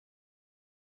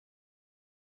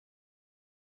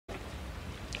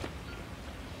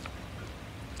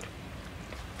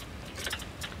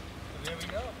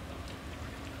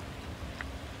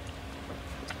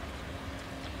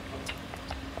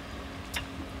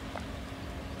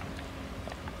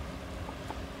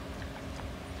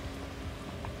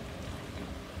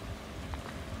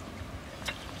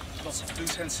lots of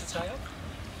loose ends to tie up.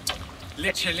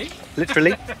 Literally.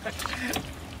 Literally.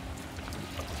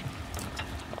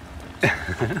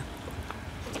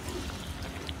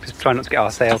 Just try not to get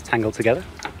our sails tangled together.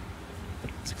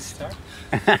 It's a good start.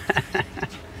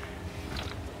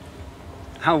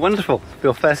 How wonderful.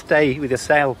 Your first day with your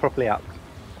sail properly up.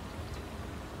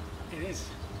 It is.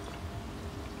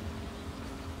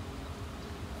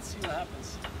 Let's see what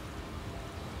happens.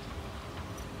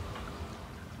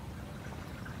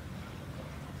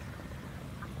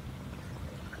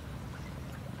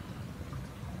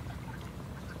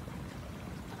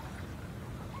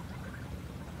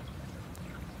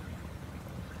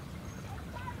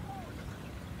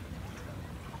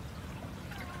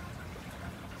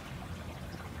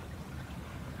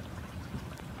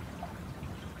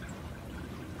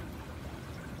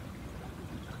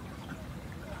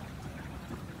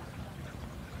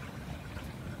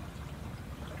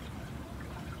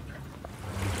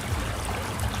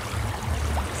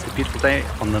 Beautiful day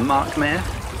on the Markmere.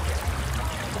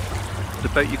 The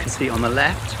boat you can see on the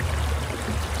left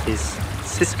is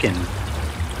Siskin,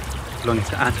 belonging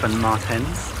to Antoine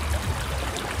Martens.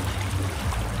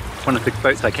 One of the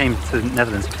boats I came to the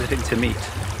Netherlands specifically to meet.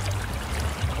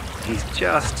 He's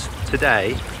just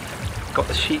today got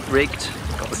the sheet rigged,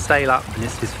 got the sail up, and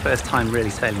it's his first time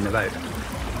really sailing the boat.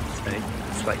 So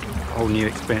it's like a whole new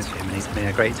experience for him, and he's having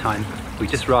a great time. We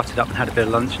just rafted up and had a bit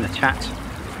of lunch and a chat.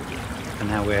 And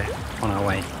now we're on our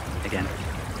way again.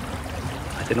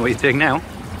 I don't know what he's doing now. He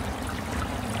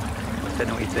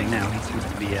seems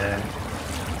to be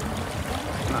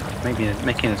maybe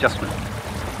making an adjustment.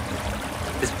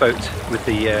 This boat with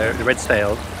the red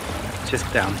sail just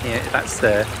down here, that's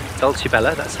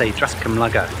Dulcibella, that's a Drascum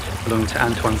lugger belonging to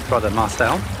Antoine's brother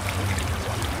Marcel.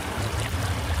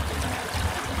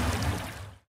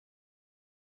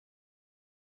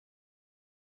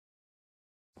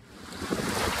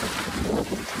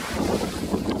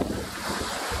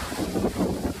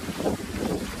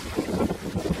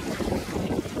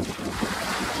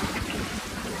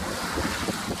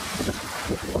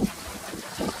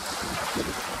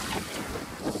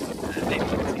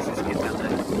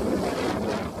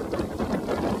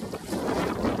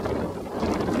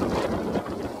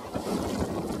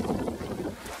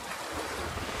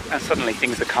 And suddenly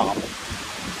things are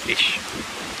calm-ish.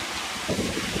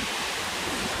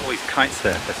 Always kite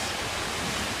surface.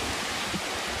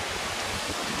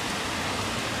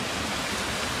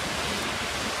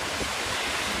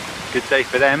 Good day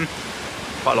for them.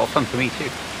 Quite a lot of fun for me too.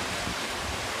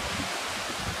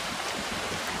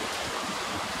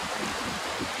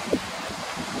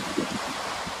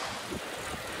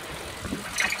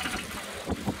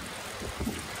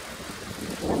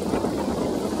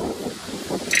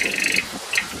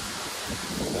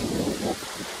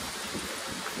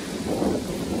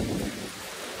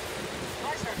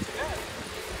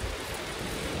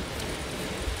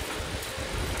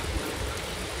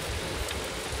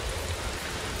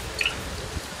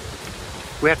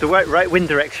 We have the right wind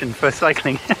direction for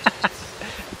cycling.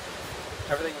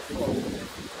 Everything was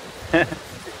wrong.